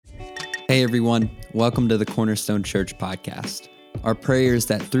Hey everyone, welcome to the Cornerstone Church podcast. Our prayer is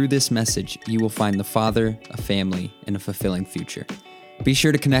that through this message, you will find the Father, a family, and a fulfilling future. Be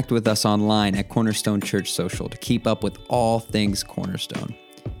sure to connect with us online at Cornerstone Church Social to keep up with all things Cornerstone.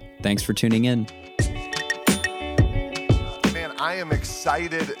 Thanks for tuning in. Man, I am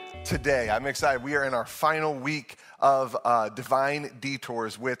excited today. I'm excited. We are in our final week of Divine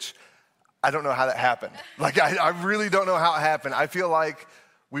Detours, which I don't know how that happened. I really don't know how it happened. I feel like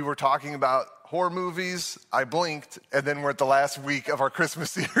we were talking about horror movies, I blinked, and then we're at the last week of our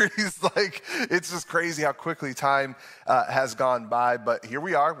Christmas series. It's just crazy how quickly time has gone by, but here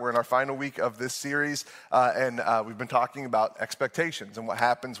we are. We're in our final week of this series, and we've been talking about expectations and what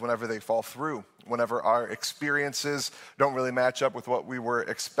happens whenever they fall through, whenever our experiences don't really match up with what we were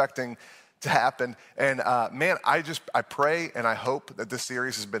expecting to happen. And man, I pray and I hope that this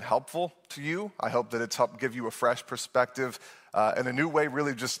series has been helpful to you. I hope that it's helped give you a fresh perspective and a new way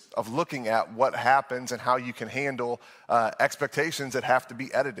really just of looking at what happens and how you can handle expectations that have to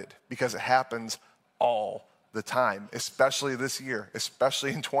be edited, because it happens all the time, especially this year,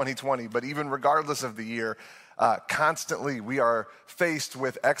 especially in 2020, but even regardless of the year, constantly we are faced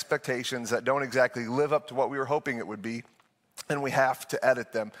with expectations that don't exactly live up to what we were hoping it would be, and we have to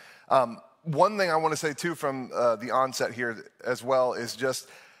edit them. One thing I want to say too from the onset here as well is just,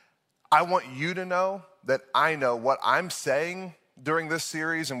 I want you to know that I know what I'm saying during this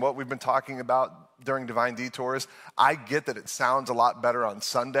series and what we've been talking about during Divine Detours. I get that it sounds a lot better on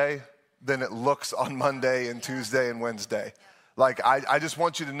Sunday than it looks on Monday and Tuesday and Wednesday. I just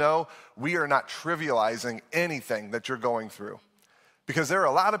want you to know we are not trivializing anything that you're going through, because there are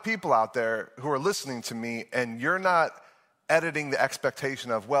a lot of people out there who are listening to me, and you're not editing the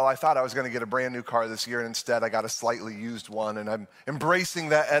expectation of, well, I thought I was going to get a brand new car this year, and instead I got a slightly used one, and I'm embracing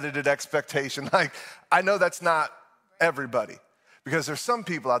that edited expectation. I know that's not everybody, because there's some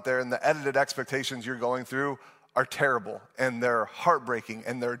people out there, and the edited expectations you're going through are terrible, and they're heartbreaking,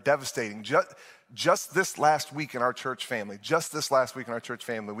 and they're devastating. Just this last week in our church family,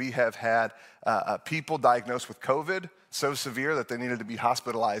 we have had people diagnosed with COVID so severe that they needed to be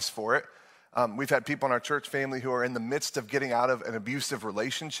hospitalized for it. We've had people in our church family who are in the midst of getting out of an abusive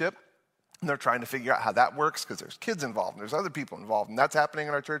relationship, and they're trying to figure out how that works, because there's kids involved and there's other people involved, and that's happening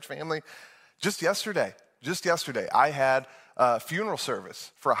in our church family. Just yesterday, I had a funeral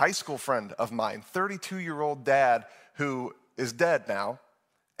service for a high school friend of mine, 32-year-old dad who is dead now,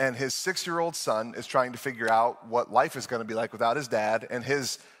 and his 6-year-old son is trying to figure out what life is going to be like without his dad, and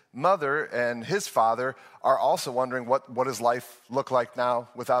his mother and his father are also wondering what does life look like now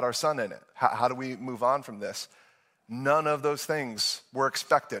without our son in it? How do we move on from this? None of those things were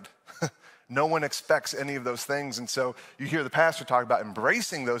expected. No one expects any of those things. And so you hear the pastor talk about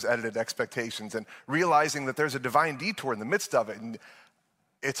embracing those edited expectations and realizing that there's a divine detour in the midst of it. And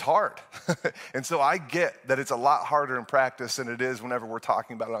it's hard. And so I get that it's a lot harder in practice than it is whenever we're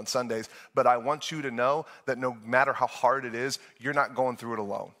talking about it on Sundays. But I want you to know that no matter how hard it is, you're not going through it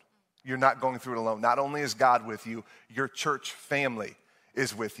alone. You're not going through it alone. Not only is God with you, your church family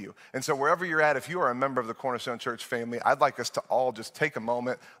is with you. And so wherever you're at, if you are a member of the Cornerstone Church family, I'd like us to all just take a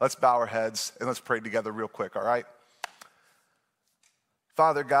moment. Let's bow our heads and let's pray together real quick, all right?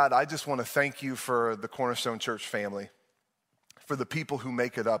 Father God, I just want to thank you for the Cornerstone Church family, for the people who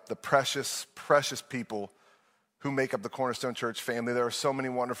make it up, the precious, precious people who make up the Cornerstone Church family. There are so many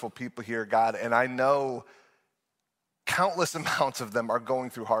wonderful people here, God, and I know countless amounts of them are going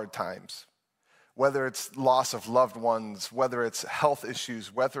through hard times, whether it's loss of loved ones, whether it's health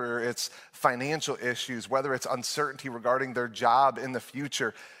issues, whether it's financial issues, whether it's uncertainty regarding their job in the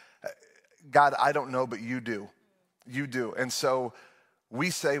future. God, I don't know, but you do. You do. And so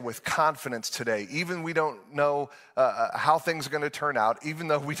we say with confidence today, even we don't know how things are going to turn out, even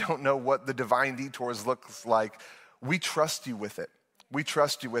though we don't know what the divine detours looks like, we trust you with it. We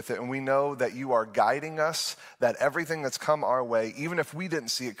trust you with it, and we know that you are guiding us, that everything that's come our way, even if we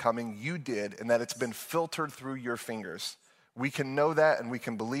didn't see it coming, you did, and that it's been filtered through your fingers. We can know that, and we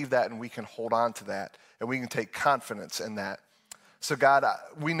can believe that, and we can hold on to that, and we can take confidence in that. So God,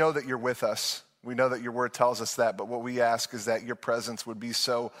 we know that you're with us. We know that your word tells us that, but what we ask is that your presence would be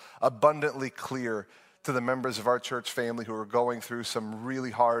so abundantly clear to the members of our church family who are going through some really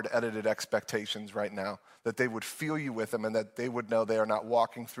hard edited expectations right now, that they would feel you with them and that they would know they are not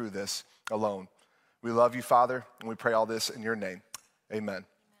walking through this alone. We love you, Father, and we pray all this in your name. Amen.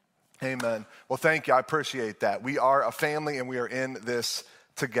 Amen. Well, thank you. I appreciate that. We are a family and we are in this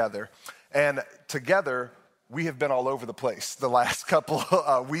together. And together, we have been all over the place the last couple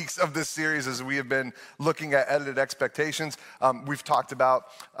weeks of this series as we have been looking at edited expectations. We've talked about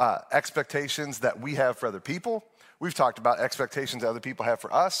expectations that we have for other people. We've talked about expectations that other people have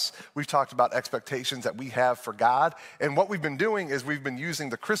for us. We've talked about expectations that we have for God. And what we've been doing is we've been using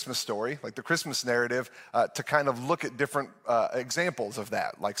the Christmas story, like the Christmas narrative, to kind of look at different examples of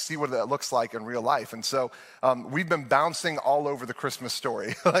that, like see what that looks like in real life. And so we've been bouncing all over the Christmas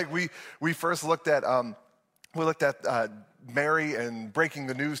story. Like we first looked at Mary and breaking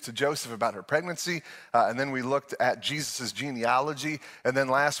the news to Joseph about her pregnancy, and then we looked at Jesus' genealogy, and then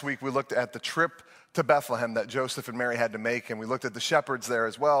last week we looked at the trip to Bethlehem that Joseph and Mary had to make, and we looked at the shepherds there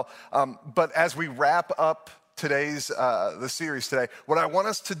as well. But as we wrap up the series today, what I want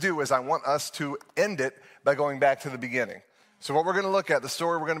us to do is I want us to end it by going back to the beginning. So what we're going to look at, the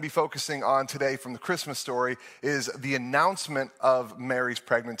story we're going to be focusing on today from the Christmas story, is the announcement of Mary's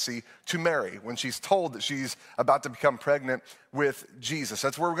pregnancy to Mary when she's told that she's about to become pregnant with Jesus.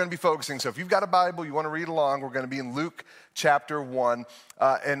 That's where we're going to be focusing. So if you've got a Bible, you want to read along, we're going to be in Luke chapter 1.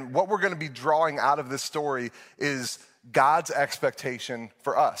 And what we're going to be drawing out of this story is God's expectation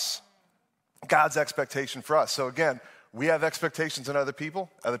for us. God's expectation for us. So again, we have expectations on other people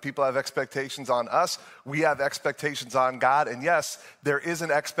have expectations on us, we have expectations on God, and yes, there is an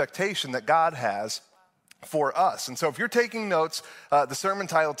expectation that God has for us. And so if you're taking notes, the sermon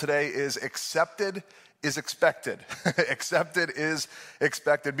title today is Accepted is Expected. Accepted is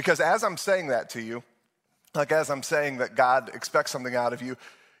expected, because as I'm saying that to you, like as I'm saying that God expects something out of you,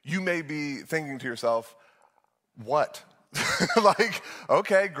 you may be thinking to yourself, what? Like,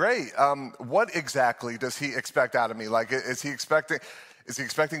 okay, great. What exactly does he expect out of me? Like, is he expecting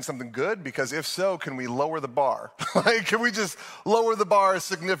something good? Because if so, can we lower the bar? Like, can we just lower the bar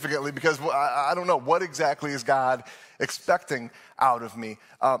significantly? Because I don't know, what exactly is God expecting out of me?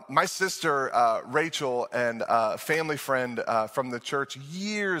 My sister, Rachel, and a family friend from the church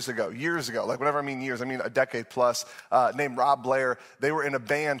years ago, like whenever I mean years, I mean a decade plus, named Rob Blair, they were in a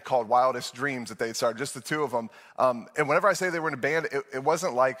band called Wildest Dreams that they had started, just the two of them. And whenever I say they were in a band, it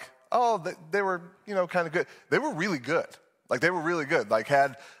wasn't like, oh, they were, kind of good. They were really good. Like, they were really good, like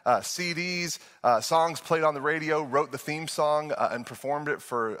had CDs, songs played on the radio, wrote the theme song and performed it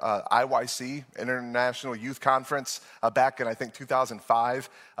for IYC, International Youth Conference, back in, I think, 2005,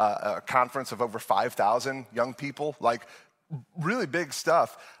 a conference of over 5,000 young people, like really big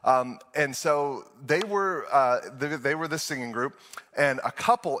stuff. And so they were this singing group, and a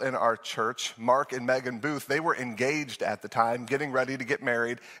couple in our church, Mark and Megan Booth, they were engaged at the time, getting ready to get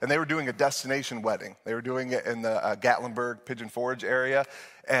married, and they were doing a destination wedding. They were doing it in the Gatlinburg, Pigeon Forge area,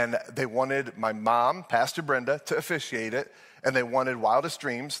 and they wanted my mom, Pastor Brenda, to officiate it, and they wanted Wildest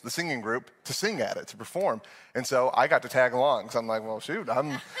Dreams, the singing group, to sing at it, to perform. And so I got to tag along. So I'm like, well, shoot,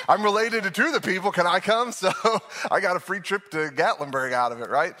 I'm related to two of the people. Can I come? So I got a free trip to Gatlinburg out of it,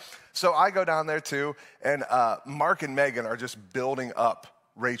 right? So I go down there too, and Mark and Megan are just building up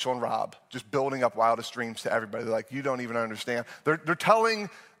Rachel and Rob, just building up Wildest Dreams to everybody. They're like, you don't even understand. They're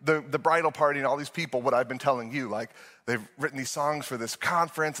telling the bridal party and all these people what I've been telling you. Like, they've written these songs for this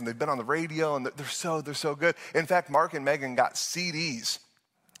conference, and they've been on the radio, and they're so good. In fact, Mark and Megan got CDs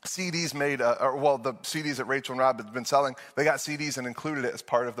made, the CDs that Rachel and Rob had been selling, they got CDs and included it as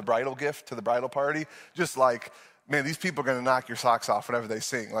part of the bridal gift to the bridal party. Just like, man, these people are going to knock your socks off whenever they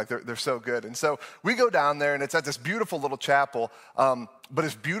sing. Like, they're so good. And so we go down there, and it's at this beautiful little chapel. But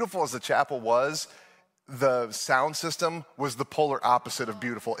as beautiful as the chapel was, the sound system was the polar opposite of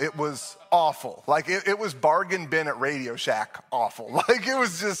beautiful. It was awful. Like, it was bargain bin at Radio Shack awful. Like, it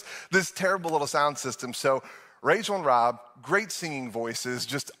was just this terrible little sound system. So Rachel and Rob, great singing voices,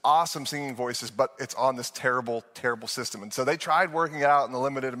 just awesome singing voices, but it's on this terrible, terrible system. And so they tried working it out in the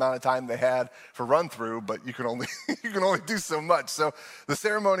limited amount of time they had for run through, but you can only do so much. So the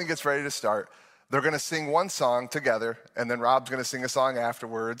ceremony gets ready to start. They're going to sing one song together, and then Rob's going to sing a song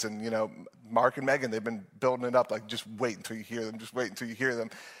afterwards. And, Mark and Megan, they've been building it up, like, just wait until you hear them, just wait until you hear them.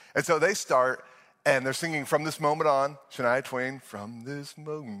 And so they start, and they're singing From This Moment On, Shania Twain, From This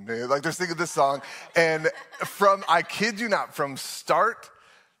Moment. Like, they're singing this song. And I kid you not, from start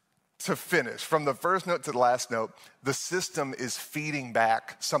to finish, from the first note to the last note, the system is feeding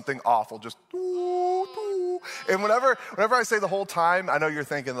back something awful, just doo, doo. And whenever I say the whole time, I know you're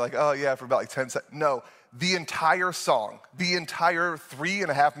thinking like, oh yeah, for about like 10 seconds. No, the entire song, the entire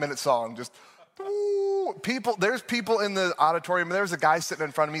 3.5-minute song, just there's people in the auditorium. There's a guy sitting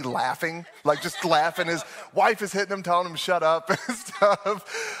in front of me laughing, like just laughing. His wife is hitting him, telling him shut up and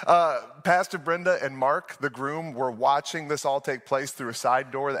stuff. Pastor Brenda and Mark, the groom, were watching this all take place through a side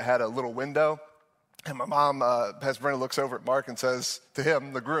door that had a little window. And my mom, Pastor Brenda, looks over at Mark and says to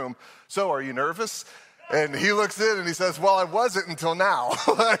him, the groom, so are you nervous? And he looks in and he says, well, I wasn't until now.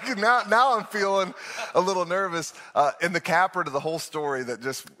 Like now I'm feeling a little nervous. And the capper to the whole story that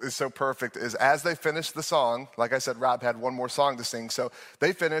just is so perfect is as they finish the song, like I said, Rob had one more song to sing. So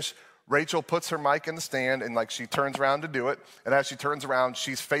they finish, Rachel puts her mic in the stand and like she turns around to do it. And as she turns around,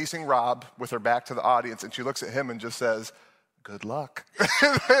 she's facing Rob with her back to the audience. And she looks at him and just says, good luck.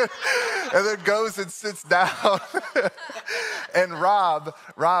 And then goes and sits down. And Rob,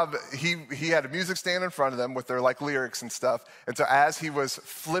 he had a music stand in front of them with their like lyrics and stuff. And so as he was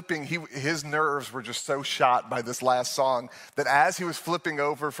flipping, his nerves were just so shot by this last song that as he was flipping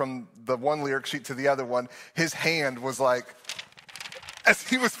over from the one lyric sheet to the other one, his hand was like, as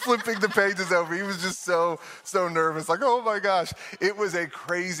he was flipping the pages over, he was just so nervous. Like, oh my gosh. It was a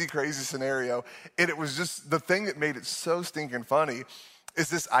crazy, crazy scenario. And it was just the thing that made it so stinking funny is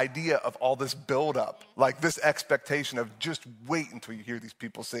this idea of all this buildup, like this expectation of just wait until you hear these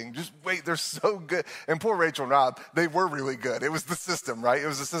people sing. Just wait, they're so good. And poor Rachel and Rob, they were really good. It was the system, right? It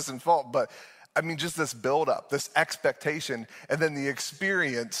was the system's fault. But I mean, just this buildup, this expectation, and then the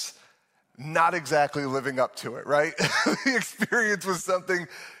experience not exactly living up to it, right? The experience was something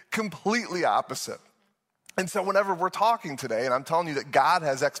completely opposite. And so whenever we're talking today, and I'm telling you that God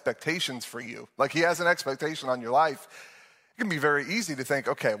has expectations for you, like he has an expectation on your life, it can be very easy to think,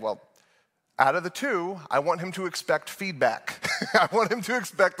 okay, well, out of the two, I want him to expect feedback. I want him to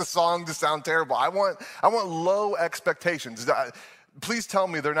expect the song to sound terrible. I want low expectations. Please tell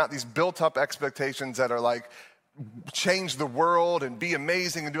me they're not these built up expectations that are like, change the world and be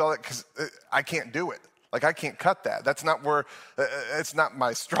amazing and do all that, because I can't do it. Like I can't cut that. That's not where, it's not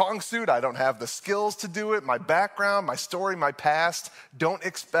my strong suit. I don't have the skills to do it. My background, my story, my past, don't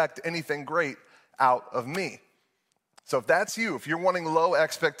expect anything great out of me. So if that's you, if you're wanting low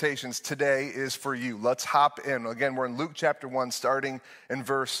expectations, today is for you. Let's hop in. Again, we're in Luke chapter 1, starting in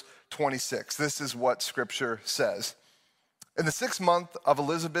verse 26. This is what scripture says. In the 6th month of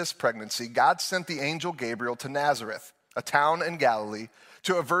Elizabeth's pregnancy, God sent the angel Gabriel to Nazareth, a town in Galilee,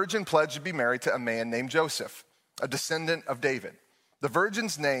 to a virgin pledged to be married to a man named Joseph, a descendant of David. The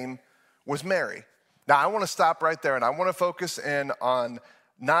virgin's name was Mary. Now, I want to stop right there, and I want to focus in on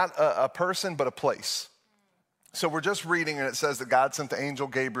not a person, but a place. So we're just reading, and it says that God sent the angel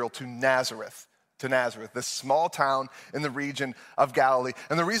Gabriel to Nazareth, this small town in the region of Galilee.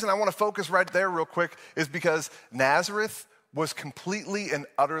 And the reason I want to focus right there real quick is because Nazareth was completely and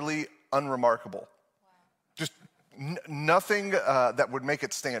utterly unremarkable. Wow. Just nothing that would make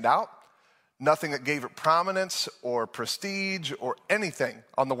it stand out, nothing that gave it prominence or prestige or anything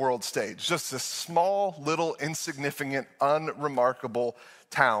on the world stage. Just this small, little, insignificant, unremarkable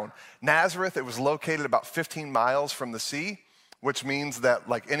town. Nazareth, it was located about 15 miles from the sea, which means that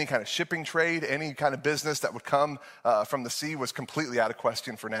like any kind of shipping trade, any kind of business that would come from the sea was completely out of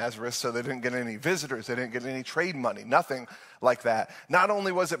question for Nazareth. So they didn't get any visitors, they didn't get any trade money, nothing like that. Not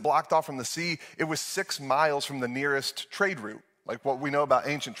only was it blocked off from the sea, it was 6 miles from the nearest trade route. Like what we know about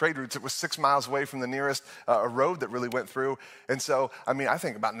ancient trade routes, it was 6 miles away from the nearest road that really went through. And so, I mean, I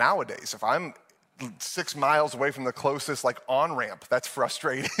think about nowadays, if I'm 6 miles away from the closest like on-ramp, that's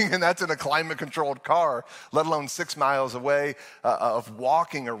frustrating. And that's in a climate-controlled car, let alone 6 miles away of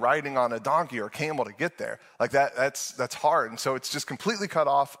walking or riding on a donkey or a camel to get there. Like that's hard. And so it's just completely cut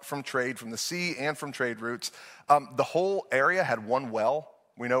off from trade, from the sea and from trade routes. The whole area had one well.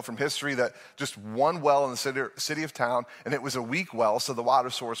 We know from history that just one well in the city of town, and it was a weak well, so the water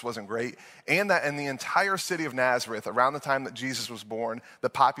source wasn't great. And that in the entire city of Nazareth, around the time that Jesus was born,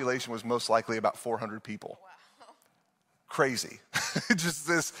 the population was most likely about 400 people. Wow. Crazy. Just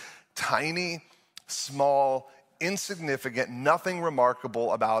this tiny, small, insignificant, nothing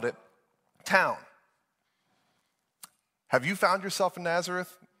remarkable about it town. Have you found yourself in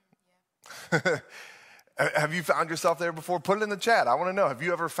Nazareth? Yeah. Have you found yourself there before? Put it in the chat. I want to know, have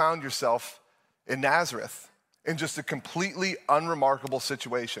you ever found yourself in Nazareth in just a completely unremarkable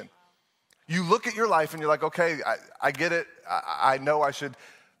situation? You look at your life and you're like, okay, I get it. I know I should,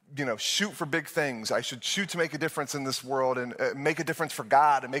 shoot for big things. I should shoot to make a difference in this world and make a difference for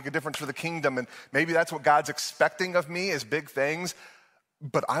God and make a difference for the kingdom. And maybe that's what God's expecting of me is big things.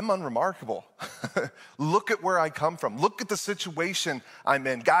 But I'm unremarkable. Look at where I come from. Look at the situation I'm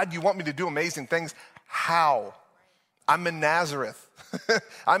in. God, you want me to do amazing things. How? I'm in Nazareth.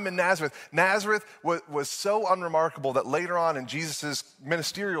 I'm in Nazareth. Nazareth was so unremarkable that later on in Jesus'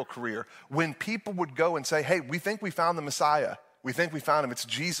 ministerial career, when people would go and say, hey, we think we found the Messiah. We think we found him. It's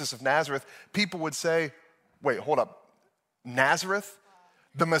Jesus of Nazareth. People would say, wait, hold up. Nazareth?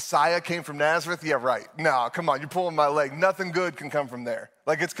 The Messiah came from Nazareth? Yeah, right. No, come on, you're pulling my leg. Nothing good can come from there.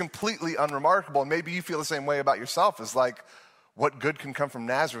 Like, it's completely unremarkable. And maybe you feel the same way about yourself. It's like, What good can come from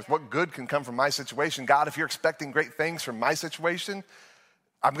Nazareth? What good can come from my situation? God, if you're expecting great things from my situation,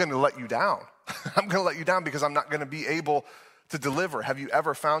 I'm going to let you down. I'm going to let you down because I'm not going to be able to deliver. Have you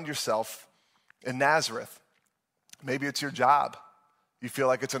ever found yourself in Nazareth? Maybe it's your job. You feel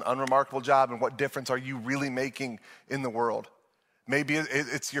like it's an unremarkable job, and what difference are you really making in the world? Maybe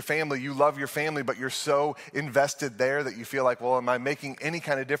it's your family. You love your family, but you're so invested there that you feel like, well, am I making any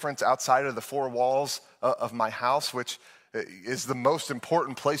kind of difference outside of the four walls of my house, which is the most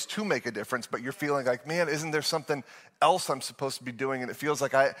important place to make a difference, but you're feeling like, man, isn't there something else I'm supposed to be doing? And it feels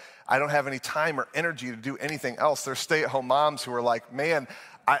like I don't have any time or energy to do anything else. There's stay-at-home moms who are like, man,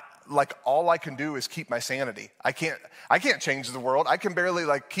 all I can do is keep my sanity. I can't change the world. I can barely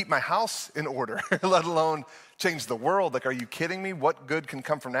keep my house in order, let alone change the world. Like, are you kidding me? What good can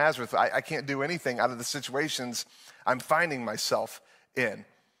come from Nazareth? I can't do anything out of the situations I'm finding myself in.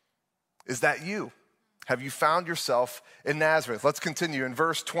 Is that you? Have you found yourself in Nazareth? Let's continue in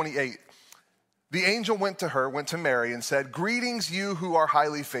verse 28. The angel went to Mary and said, "Greetings, you who are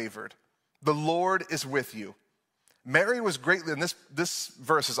highly favored. The Lord is with you." Mary was greatly, and this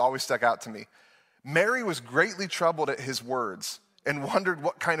verse has always stuck out to me. Mary was greatly troubled at his words and wondered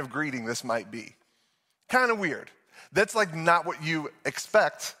what kind of greeting this might be. Kind of weird. That's not what you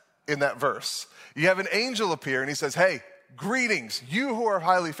expect in that verse. You have an angel appear and he says, "Hey, greetings, you who are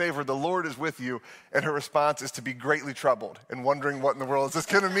highly favored, the Lord is with you." And her response is to be greatly troubled and wondering what in the world is this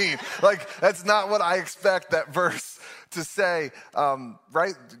going to mean. That's not what I expect that verse to say,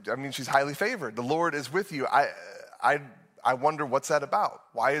 right? I mean, she's highly favored. The Lord is with you. I wonder what's that about?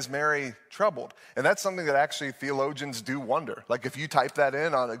 Why is Mary troubled? And that's something that actually theologians do wonder. If you type that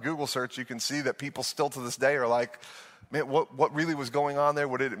in on a Google search, you can see that people still to this day are like, man, what really was going on there?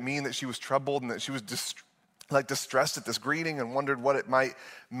 What did it mean that she was troubled and that she was distressed at this greeting and wondered what it might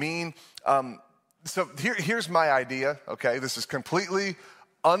mean? So here's my idea, okay? This is completely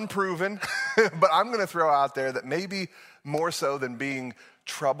unproven, but I'm going to throw out there that maybe more so than being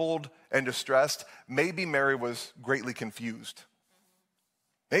troubled and distressed, maybe Mary was greatly confused.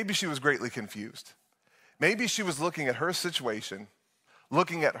 Maybe she was greatly confused. Maybe she was looking at her situation,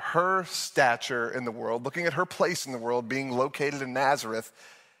 looking at her stature in the world, looking at her place in the world, being located in Nazareth,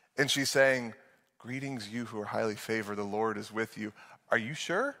 and she's saying, "Greetings, you who are highly favored, the Lord is with you." Are you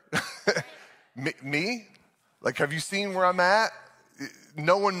sure? Me? Have you seen where I'm at?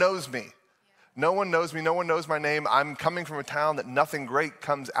 No one knows me. No one knows me. No one knows my name. I'm coming from a town that nothing great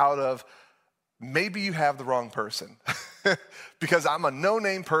comes out of. Maybe you have the wrong person. Because I'm a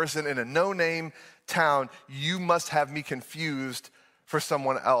no-name person in a no-name town. You must have me confused for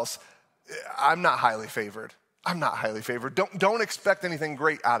someone else. I'm not highly favored. I'm not highly favored. Don't expect anything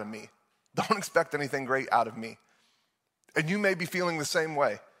great out of me. Don't expect anything great out of me. And you may be feeling the same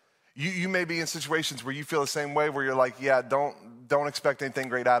way. You may be in situations where you feel the same way, where you're like, yeah, don't expect anything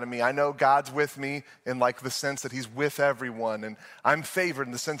great out of me. I know God's with me in the sense that he's with everyone, and I'm favored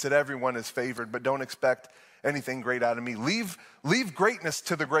in the sense that everyone is favored, but don't expect anything great out of me. Leave greatness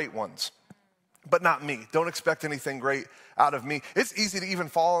to the great ones, but not me. Don't expect anything great out of me. It's easy to even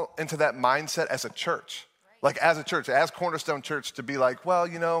fall into that mindset as a church. As a church, as Cornerstone Church, to be like, well,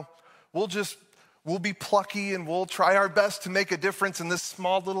 we'll be plucky and we'll try our best to make a difference in this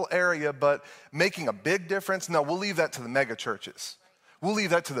small little area, but making a big difference, no, we'll leave that to the mega churches. We'll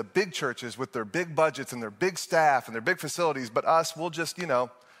leave that to the big churches with their big budgets and their big staff and their big facilities, but us, we'll just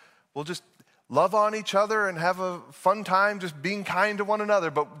love on each other and have a fun time just being kind to one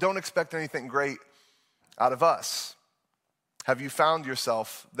another, but don't expect anything great out of us. Have you found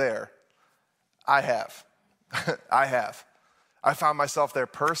yourself there? I have. I have. I found myself there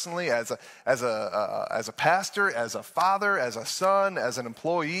personally as a pastor, as a father, as a son, as an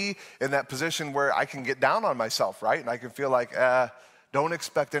employee, in that position where I can get down on myself, right? And I can feel like, don't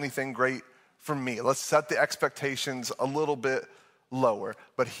expect anything great from me. Let's set the expectations a little bit lower.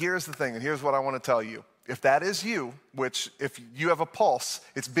 But here's the thing, and here's what I want to tell you. If that is you, which if you have a pulse,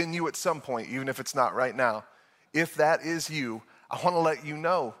 it's been you at some point, even if it's not right now. If that is you, I want to let you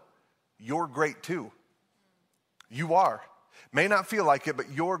know you're great too. You are. May not feel like it, but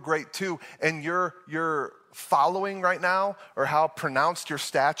you're great too. And your following right now, or how pronounced your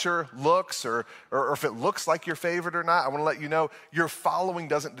stature looks, or if it looks like you're favored or not, I want to let you know your following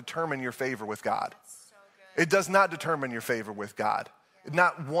doesn't determine your favor with God. So it does not determine your favor with God. Yeah.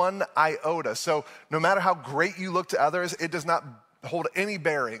 Not one iota. So no matter how great you look to others, it does not hold any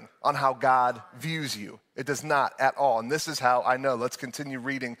bearing on how God views you. It does not at all. And this is how I know. Let's continue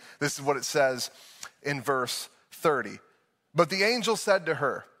reading. This is what it says in verse 30. But the angel said to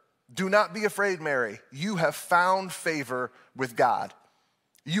her, "Do not be afraid, Mary. You have found favor with God.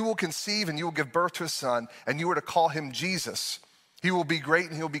 You will conceive and you will give birth to a son, and you are to call him Jesus. He will be great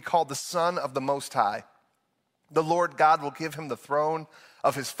and he will be called the Son of the Most High. The Lord God will give him the throne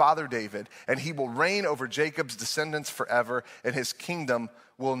of his father David, and he will reign over Jacob's descendants forever, and his kingdom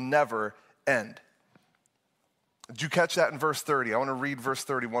will never end. Did you catch that in verse 30? I want to read verse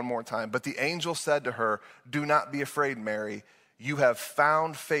 30 one more time. But the angel said to her, "Do not be afraid, Mary. You have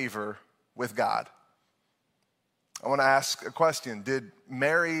found favor with God." I want to ask a question. Did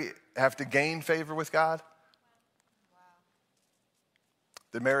Mary have to gain favor with God?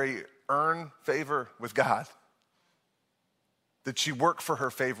 Did Mary earn favor with God? Did she work for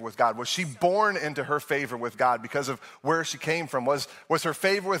her favor with God? Was she born into her favor with God because of where she came from? Was her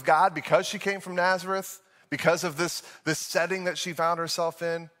favor with God because she came from Nazareth? Because of this setting that she found herself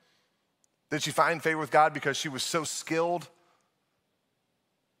in? Did she find favor with God because she was so skilled?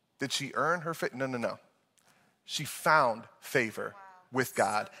 Did she earn her favor? No. She found favor with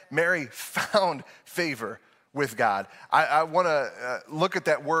God. Mary found favor with God. I want to look at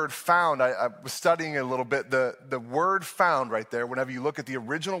that word found. I was studying it a little bit. The word found right there, whenever you look at the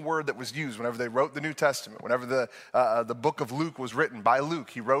original word that was used, whenever they wrote the New Testament, whenever the book of Luke was written by Luke,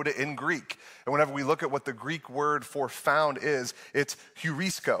 he wrote it in Greek. And whenever we look at what the Greek word for found is, it's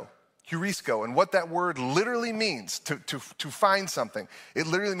heurisko. And what that word literally means, to find something, it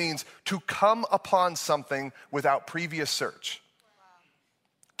literally means to come upon something without previous search.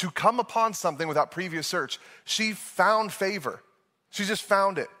 To come upon something without previous search. She found favor. She just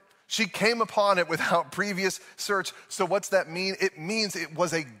found it. She came upon it without previous search. So what's that mean? It means it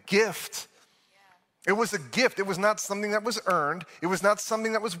was a gift. It was a gift. It was not something that was earned. It was not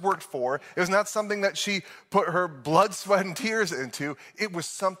something that was worked for. It was not something that she put her blood, sweat, and tears into. It was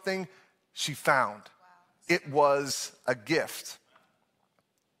something she found. It was a gift.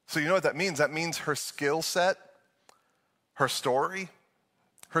 So you know what that means? That means her skill set, her story,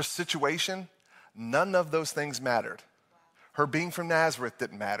 her situation, none of those things mattered. Her being from Nazareth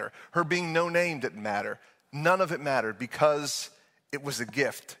didn't matter. Her being no name didn't matter. None of it mattered because it was a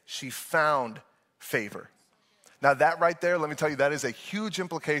gift. She found favor. Now that right there, let me tell you, that is a huge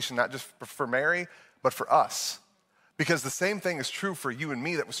implication, not just for Mary, but for us. Because the same thing is true for you and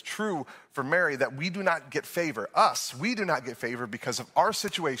me that was true for Mary, that we do not get favor. We do not get favor because of our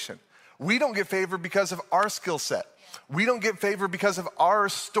situation. We don't get favor because of our skill set. We don't get favor because of our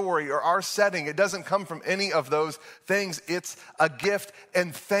story or our setting. It doesn't come from any of those things. It's a gift,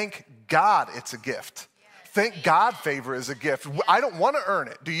 and thank God it's a gift. Thank God favor is a gift. I don't want to earn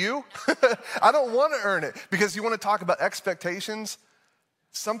it. Do you? I don't want to earn it, because you want to talk about expectations.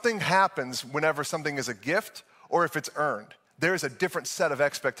 Something happens whenever something is a gift or if it's earned. There's a different set of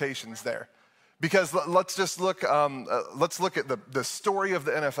expectations there. Because let's just look, let's look at the story of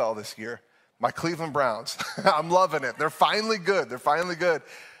the NFL this year. My Cleveland Browns. I'm loving it. They're finally good.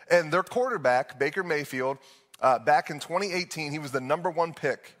 And their quarterback, Baker Mayfield, back in 2018, he was the number one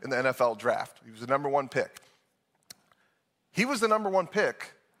pick in the NFL draft. He was the number one pick. He was the number one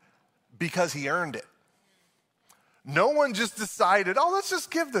pick because he earned it. No one just decided, let's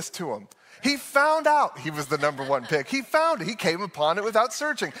just give this to him. He found out he was the number one pick. He found it. He came upon it without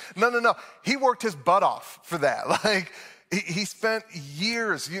searching. No. He worked his butt off for that. He spent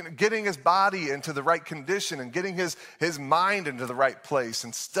years getting his body into the right condition and getting his mind into the right place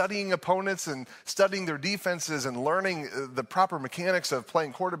and studying opponents and studying their defenses and learning the proper mechanics of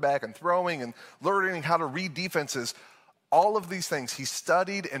playing quarterback and throwing and learning how to read defenses. All of these things he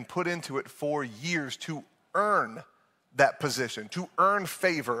studied and put into it for years to earn that position, to earn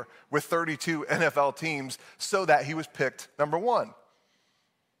favor with 32 NFL teams so that he was picked number one.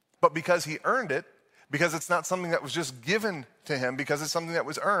 But because he earned it, because it's not something that was just given to him, because it's something that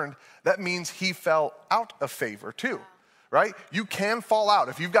was earned, that means he fell out of favor too, right? You can fall out.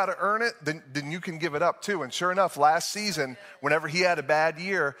 If you've got to earn it, then you can give it up too. And sure enough, last season, whenever he had a bad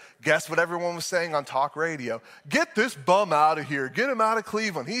year, guess what everyone was saying on talk radio? Get this bum out of here. Get him out of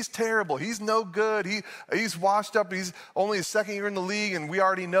Cleveland. He's terrible. He's no good. He's washed up. He's only his second year in the league, and we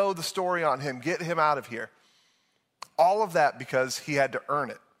already know the story on him. Get him out of here. All of that because he had to earn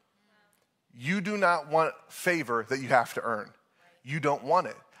it. You do not want favor that you have to earn. You don't want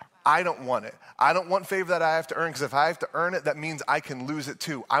it. I don't want it. I don't want favor that I have to earn, because if I have to earn it, that means I can lose it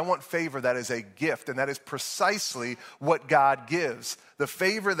too. I want favor that is a gift, and that is precisely what God gives. The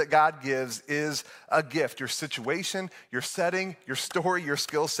favor that God gives is a gift. Your situation, your setting, your story, your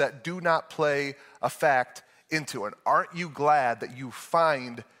skill set do not play a fact into it. Aren't you glad that you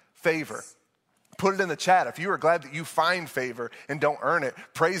find favor? Put it in the chat. If you are glad that you find favor and don't earn it,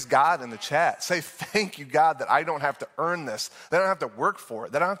 praise God in the chat. Say, thank you, God, that I don't have to earn this, that I don't have to work for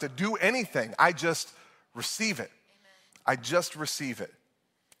it, that I don't have to do anything. I just receive it. Amen. I just receive it.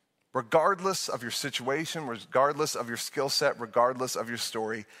 Regardless of your situation, regardless of your skill set, regardless of your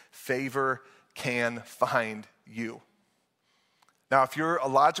story, favor can find you. Now, if you're a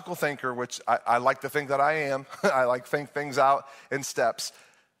logical thinker, which I like to think that I am, I like to think things out in steps,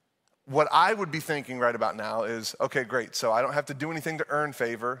 what I would be thinking right about now is, okay, great, so I don't have to do anything to earn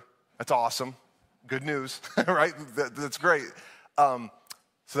favor. That's awesome. Good news, right? That's great.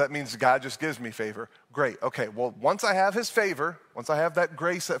 So that means God just gives me favor. Great, okay, well, once I have his favor, once I have that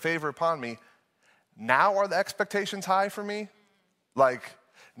grace, that favor upon me, now are the expectations high for me? Like,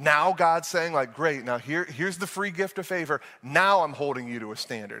 now God's saying, like, great, now here's the free gift of favor. Now I'm holding you to a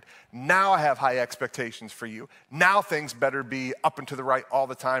standard. Now I have high expectations for you. Now things better be up and to the right all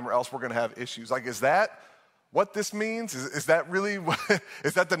the time or else we're gonna have issues. Like, is that what this means? Is that really,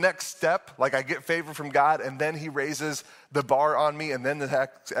 is that the next step? Like, I get favor from God and then he raises the bar on me and then the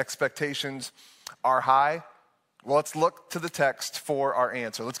expectations are high? Well, let's look to the text for our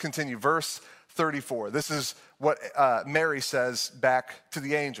answer. Let's continue. Verse 34. This is what Mary says back to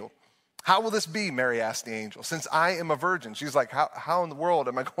the angel. How will this be, Mary asked the angel, since I am a virgin? She's like, how in the world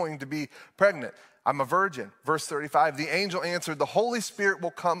am I going to be pregnant? I'm a virgin. Verse 35, the angel answered, the Holy Spirit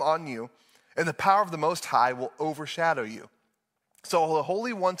will come on you, and the power of the Most High will overshadow you. So the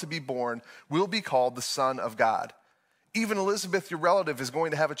Holy One to be born will be called the Son of God. Even Elizabeth, your relative, is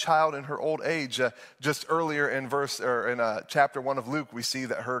going to have a child in her old age. Just earlier in chapter 1 of Luke, we see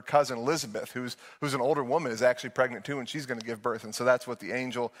that her cousin Elizabeth, who's an older woman, is actually pregnant too, and she's going to give birth. And so that's what the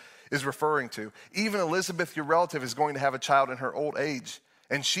angel is referring to. Even Elizabeth, your relative, is going to have a child in her old age.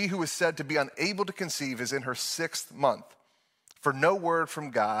 And she who is said to be unable to conceive is in her 6th month. For no word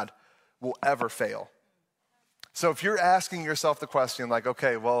from God will ever fail. So if you're asking yourself the question like,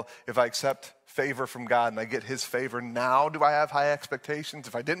 okay, well, if I accept favor from God and I get his favor, now do I have high expectations?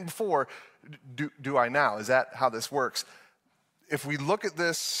 If I didn't before, do I now? Is that how this works? If we look at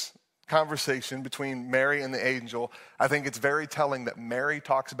this conversation between Mary and the angel, I think it's very telling that Mary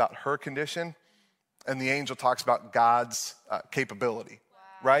talks about her condition and the angel talks about God's capability,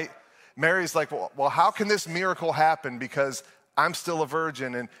 right? Mary's like, well, how can this miracle happen? Because I'm still a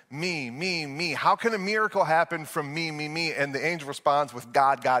virgin and me. How can a miracle happen from me? And the angel responds with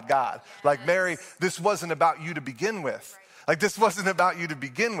God. Like, Mary, this wasn't about you to begin with. Like, this wasn't about you to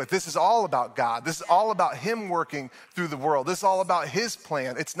begin with. This is all about God. This is all about him working through the world. This is all about his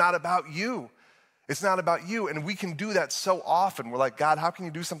plan. It's not about you. It's not about you. And we can do that so often. We're like, God, how can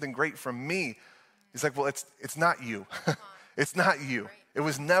you do something great from me? He's like, well, it's not you. It's not you. It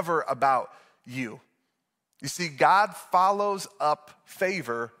was never about you. You see, God follows up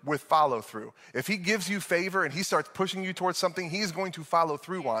favor with follow through. If he gives you favor and he starts pushing you towards something, he's going to follow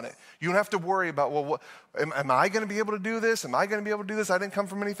through on it. You don't have to worry about, well, am I going to be able to do this? Am I going to be able to do this? I didn't come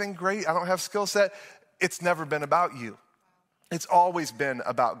from anything great. I don't have skill set. It's never been about you. It's always been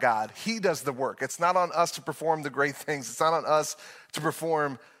about God. He does the work. It's not on us to perform the great things. It's not on us to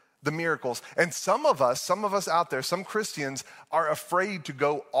perform the miracles. And some of us out there, some Christians are afraid to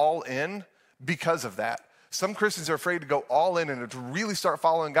go all in because of that. Some Christians are afraid to go all in and to really start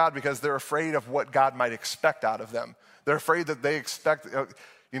following God because they're afraid of what God might expect out of them. They're afraid that they expect,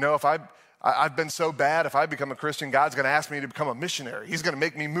 if I've been so bad, if I become a Christian, God's gonna ask me to become a missionary. He's gonna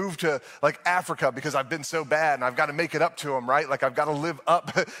make me move to like Africa because I've been so bad and I've gotta make it up to him, right? Like I've gotta live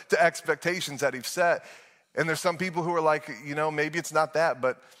up to expectations that he's set. And there's some people who are like, maybe it's not that,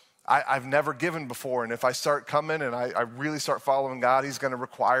 but I've never given before. And if I start coming and I really start following God, he's gonna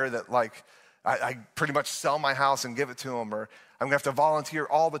require that I pretty much sell my house and give it to him, or I'm gonna have to volunteer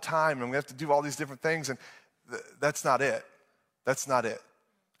all the time, and I'm gonna have to do all these different things, and that's not it. That's not it.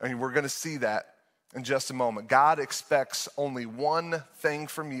 I mean, we're gonna see that in just a moment. God expects only one thing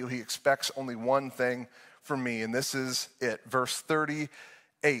from you. He expects only one thing from me, and this is it. Verse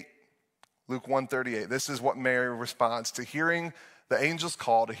 38, Luke 1:38. This is what Mary responds to hearing the angel's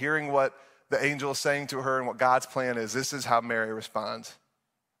call, to hearing what the angel is saying to her and what God's plan is. This is how Mary responds.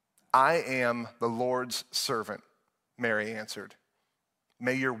 I am the Lord's servant, Mary answered.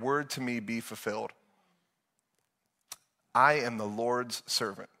 May your word to me be fulfilled. I am the Lord's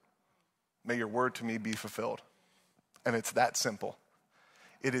servant. May your word to me be fulfilled. And it's that simple.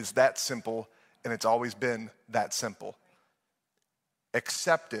 It is that simple, and it's always been that simple.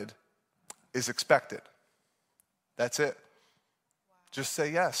 Accepted is expected. That's it. Just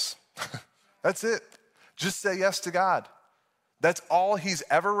say yes. That's it. Just say yes to God. That's all he's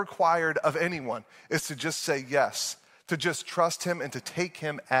ever required of anyone, is to just say yes, to just trust him and to take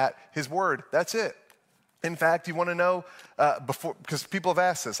him at his word. That's it. In fact, you want to know, because people have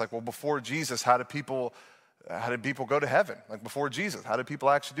asked this, like, well, before Jesus, how did people go to heaven? Like, before Jesus, how did people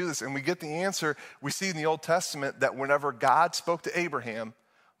actually do this? And we get the answer. We see in the Old Testament that whenever God spoke to Abraham,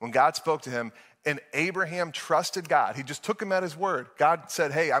 when God spoke to him, and Abraham trusted God. He just took him at his word. God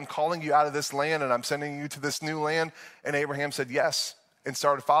said, hey, I'm calling you out of this land and I'm sending you to this new land. And Abraham said yes and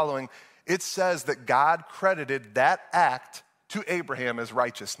started following. It says that God credited that act to Abraham as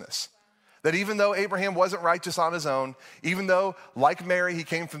righteousness. That even though Abraham wasn't righteous on his own, even though, like Mary, he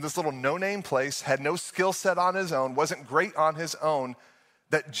came from this little no-name place, had no skill set on his own, wasn't great on his own,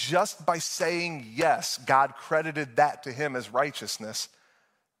 that just by saying yes, God credited that to him as righteousness.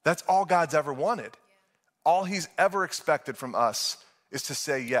 That's all God's ever wanted. All he's ever expected from us is to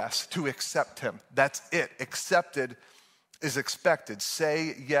say yes, to accept him. That's it. Accepted is expected.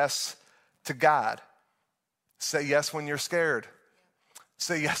 Say yes to God. Say yes when you're scared.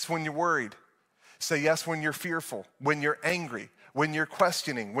 Say yes when you're worried. Say yes when you're fearful, when you're angry, when you're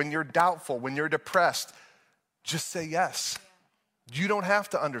questioning, when you're doubtful, when you're depressed. Just say yes. You don't have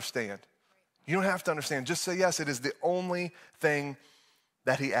to understand. You don't have to understand. Just say yes. It is the only thing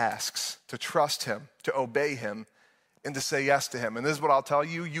that he asks, to trust him, to obey him, and to say yes to him. And this is what I'll tell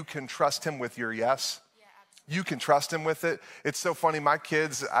you. You can trust him with your yes. You can trust him with it. It's so funny. My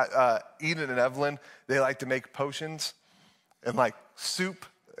kids, Eden and Evelyn, they like to make potions and like soup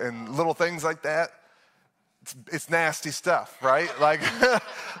and little things like that. It's nasty stuff, right? Like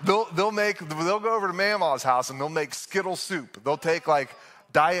they'll go over to Mama's house and they'll make Skittle soup. They'll take like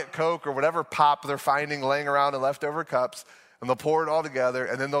Diet Coke or whatever pop they're finding laying around in leftover cups, and they'll pour it all together,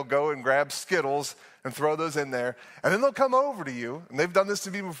 and then they'll go and grab Skittles and throw those in there. And then they'll come over to you, and they've done this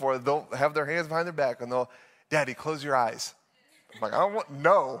to me before. They'll have their hands behind their back, and they'll, Daddy, close your eyes. I'm like, I don't want,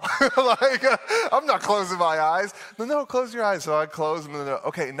 no. I'm not closing my eyes. No, close your eyes. So I close them, and then,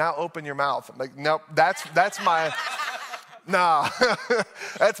 okay, now open your mouth. I'm like, no, that's my, nah.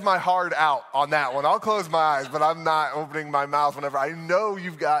 That's my hard out on that one. I'll close my eyes, but I'm not opening my mouth whenever I know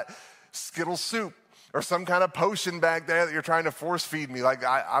you've got Skittle soup or some kind of potion back there that you're trying to force feed me. Like,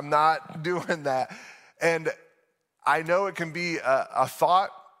 I'm not doing that. And I know it can be a thought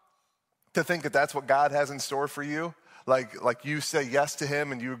to think that that's what God has in store for you. Like you say yes to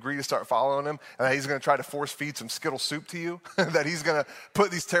him and you agree to start following him, and that he's gonna try to force feed some Skittle soup to you, that he's gonna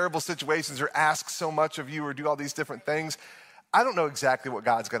put these terrible situations or ask so much of you or do all these different things. I don't know exactly what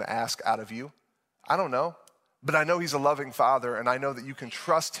God's gonna ask out of you. I don't know. But I know he's a loving father, and I know that you can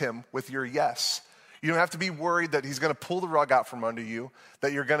trust him with your yes. You don't have to be worried that he's gonna pull the rug out from under you,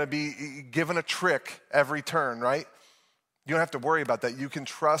 that you're gonna be given a trick every turn, right? You don't have to worry about that. You can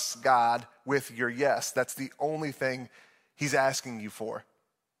trust God with your yes. That's the only thing he's asking you for.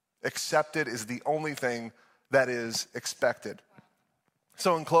 Accepted is the only thing that is expected.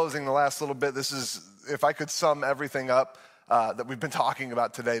 So in closing, the last little bit, this is, if I could sum everything up that we've been talking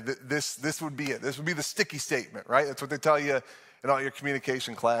about today, this would be it. This would be the sticky statement, right? That's what they tell you in all your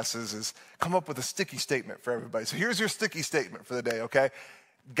communication classes, is come up with a sticky statement for everybody. So here's your sticky statement for the day, okay?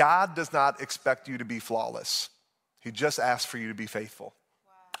 God does not expect you to be flawless. He just asks for you to be faithful.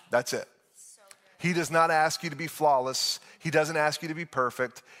 Wow. That's it. So he does not ask you to be flawless. He doesn't ask you to be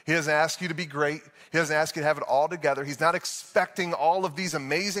perfect. He doesn't ask you to be great. He doesn't ask you to have it all together. He's not expecting all of these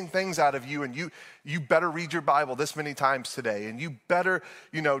amazing things out of you, and you better read your Bible this many times today, and you better,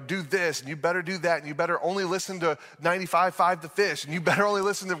 do this, and you better do that, and you better only listen to 95.5 The Fish, and you better only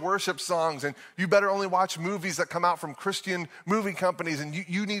listen to worship songs, and you better only watch movies that come out from Christian movie companies, and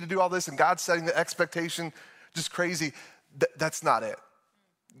you need to do all this, and God's setting the expectation just crazy. That's not it.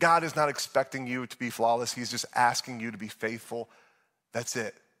 God is not expecting you to be flawless. He's just asking you to be faithful. That's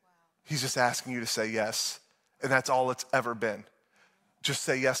it. Wow. He's just asking you to say yes. And that's all it's ever been. Just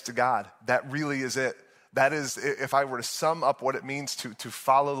say yes to God. That really is it. That is, if I were to sum up what it means to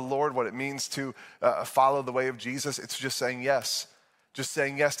follow the Lord, what it means to follow the way of Jesus, it's just saying yes. Just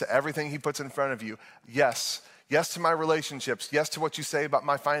saying yes to everything he puts in front of you. Yes. Yes to my relationships. Yes to what you say about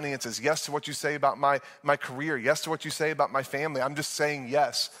my finances. Yes to what you say about my career. Yes to what you say about my family. I'm just saying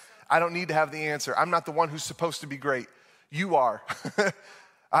yes. I don't need to have the answer. I'm not the one who's supposed to be great. You are.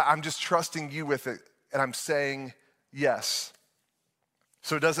 I'm just trusting you with it, and I'm saying yes.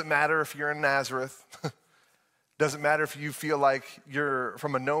 So it doesn't matter if you're in Nazareth. Doesn't matter if you feel like you're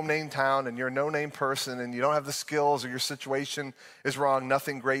from a no-name town and you're a no-name person and you don't have the skills or your situation is wrong.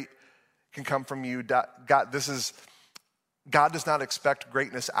 Nothing great can come from you. God does not expect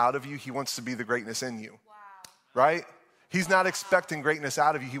greatness out of you. He wants to be the greatness in you. Wow. Right? He's not expecting greatness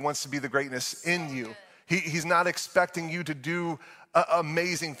out of you. He wants to be the greatness in you. He's not expecting you to do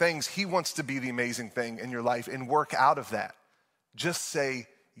amazing things. He wants to be the amazing thing in your life and work out of that. Just say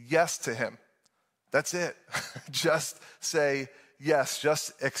yes to him. That's it. Just say yes.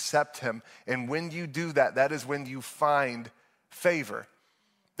 Just accept him. And when you do that, that is when you find favor.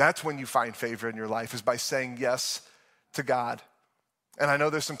 That's when you find favor in your life, is by saying yes to God. And I know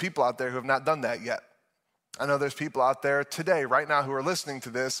there's some people out there who have not done that yet. I know there's people out there today, right now, who are listening to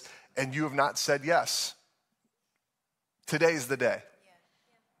this, and you have not said yes. Today's the day.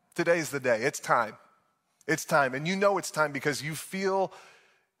 Today's the day. It's time. It's time. And you know it's time because you feel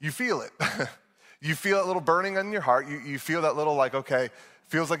it. You feel that little burning in your heart. You feel that little like, okay,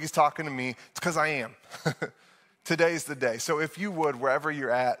 feels like he's talking to me. It's because I am. Today's the day. So if you would, wherever you're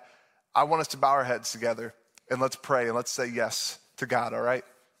at, I want us to bow our heads together and let's pray and let's say yes to God, all right?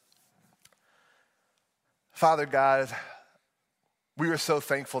 Father God, we are so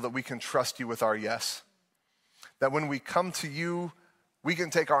thankful that we can trust you with our yes. That when we come to you, we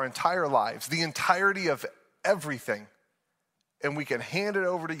can take our entire lives, the entirety of everything, and we can hand it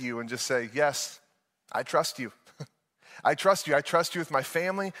over to you and just say, yes, I trust you. I trust you. I trust you with my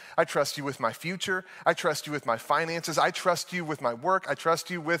family. I trust you with my future. I trust you with my finances. I trust you with my work. I trust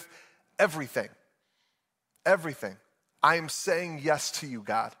you with everything. Everything. I am saying yes to you,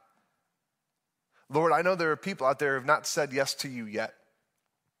 God. Lord, I know there are people out there who have not said yes to you yet.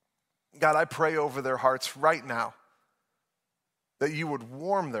 God, I pray over their hearts right now that you would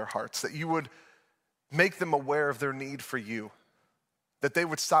warm their hearts, that you would make them aware of their need for you, that they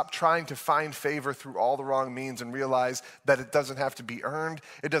would stop trying to find favor through all the wrong means and realize that it doesn't have to be earned,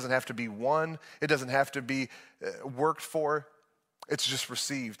 it doesn't have to be won, it doesn't have to be worked for, it's just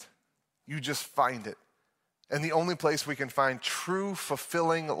received. You just find it. And the only place we can find true,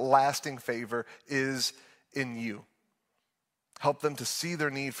 fulfilling, lasting favor is in you. Help them to see their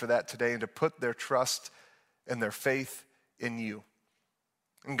need for that today and to put their trust and their faith in you.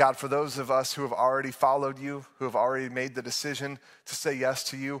 And God, for those of us who have already followed you, who have already made the decision to say yes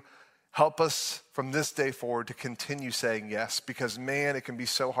to you, help us from this day forward to continue saying yes, because man, it can be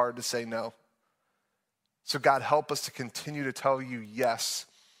so hard to say no. So God, help us to continue to tell you yes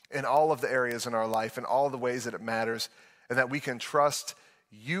in all of the areas in our life, in all the ways that it matters, and that we can trust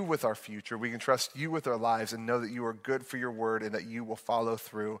you with our future, we can trust you with our lives and know that you are good for your word and that you will follow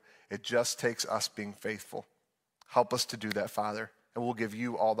through. It just takes us being faithful. Help us to do that, Father. And we'll give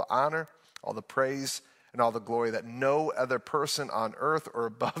you all the honor, all the praise, and all the glory that no other person on earth or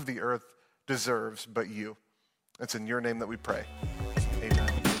above the earth deserves but you. It's in your name that we pray. Amen.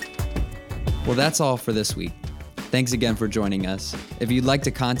 Well, that's all for this week. Thanks again for joining us. If you'd like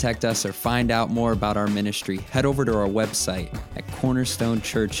to contact us or find out more about our ministry, head over to our website at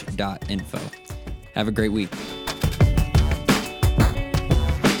cornerstonechurch.info. Have a great week.